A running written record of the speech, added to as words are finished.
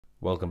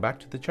Welcome back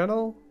to the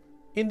channel.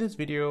 In this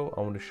video, I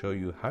want to show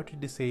you how to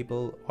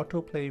disable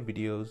autoplay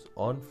videos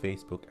on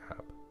Facebook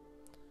app.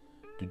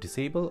 To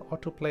disable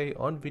autoplay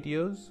on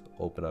videos,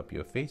 open up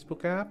your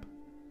Facebook app.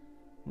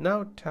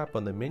 Now tap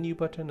on the menu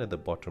button at the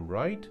bottom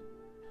right.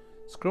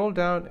 Scroll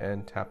down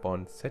and tap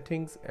on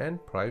Settings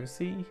and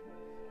Privacy.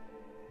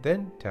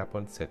 Then tap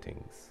on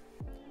Settings.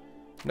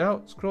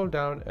 Now scroll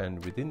down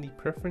and within the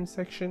Preference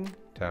section,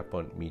 tap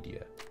on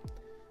Media.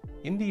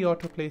 In the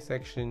Autoplay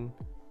section,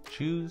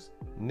 choose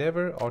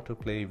Never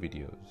Autoplay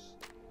Videos.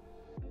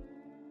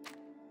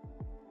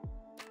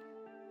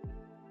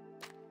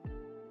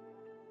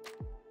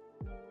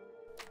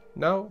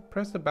 Now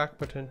press the back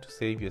button to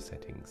save your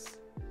settings.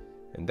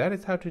 And that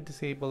is how to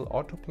disable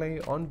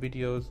autoplay on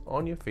videos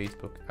on your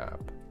Facebook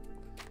app.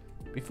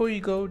 Before you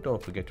go,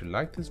 don't forget to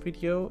like this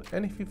video,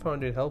 and if you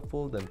found it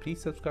helpful, then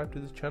please subscribe to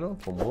this channel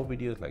for more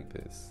videos like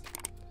this.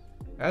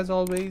 As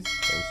always,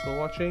 thanks for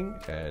watching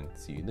and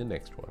see you in the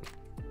next one.